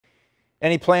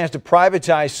Any plans to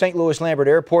privatize St. Louis Lambert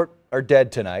Airport are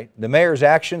dead tonight. The mayor's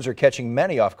actions are catching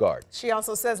many off guard. She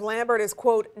also says Lambert is,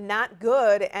 quote, not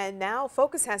good, and now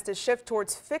focus has to shift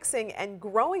towards fixing and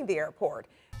growing the airport.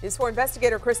 News 4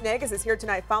 investigator Chris Nagas is here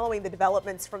tonight following the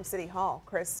developments from City Hall.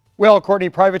 Chris. Well,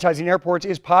 Courtney, privatizing airports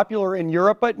is popular in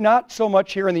Europe, but not so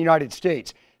much here in the United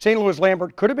States. St. Louis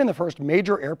Lambert could have been the first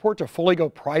major airport to fully go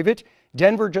private.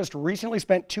 Denver just recently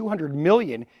spent $200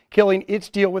 million killing its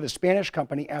deal with a Spanish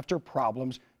company after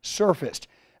problems surfaced.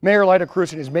 Mayor Lyda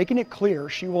Krewson is making it clear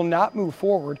she will not move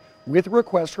forward with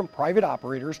requests from private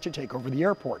operators to take over the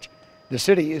airport. The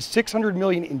city is $600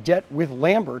 million in debt with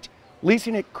Lambert.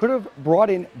 Leasing it could have brought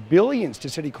in billions to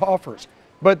city coffers,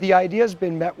 but the idea has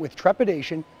been met with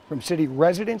trepidation from city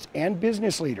residents and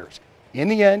business leaders. In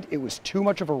the end, it was too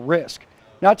much of a risk.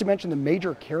 Not to mention the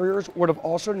major carriers would have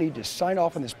also needed to sign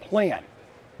off on this plan.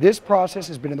 This process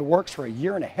has been in the works for a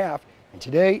year and a half, and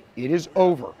today it is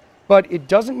over. But it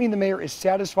doesn't mean the mayor is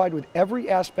satisfied with every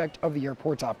aspect of the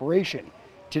airport's operation.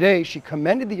 Today, she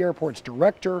commended the airport's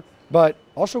director, but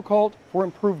also called for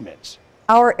improvements.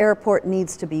 Our airport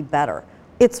needs to be better.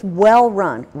 It's well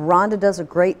run. Rhonda does a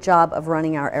great job of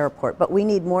running our airport, but we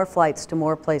need more flights to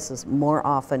more places more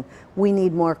often. We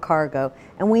need more cargo,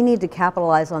 and we need to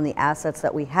capitalize on the assets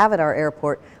that we have at our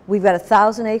airport. We've got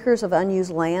 1,000 acres of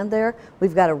unused land there.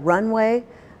 We've got a runway,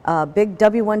 a big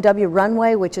W1W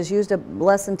runway, which is used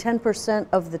less than 10%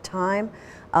 of the time.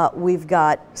 We've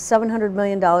got $700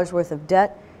 million worth of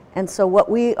debt. And so what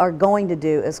we are going to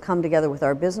do is come together with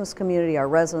our business community, our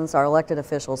residents, our elected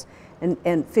officials,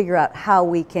 and figure out how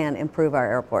we can improve our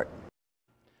airport.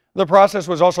 The process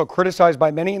was also criticized by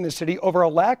many in the city over a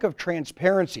lack of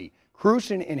transparency.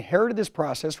 Krewson inherited this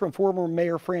process from former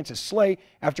Mayor Francis Slay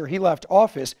after he left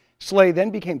office. Slay then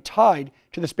became tied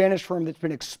to the Spanish firm that's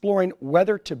been exploring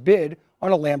whether to bid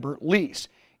on a Lambert lease.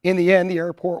 In the end, the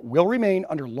airport will remain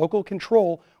under local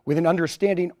control with an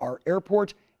understanding our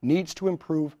airport needs to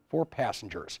improve for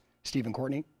passengers. Steve and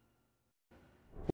Courtney.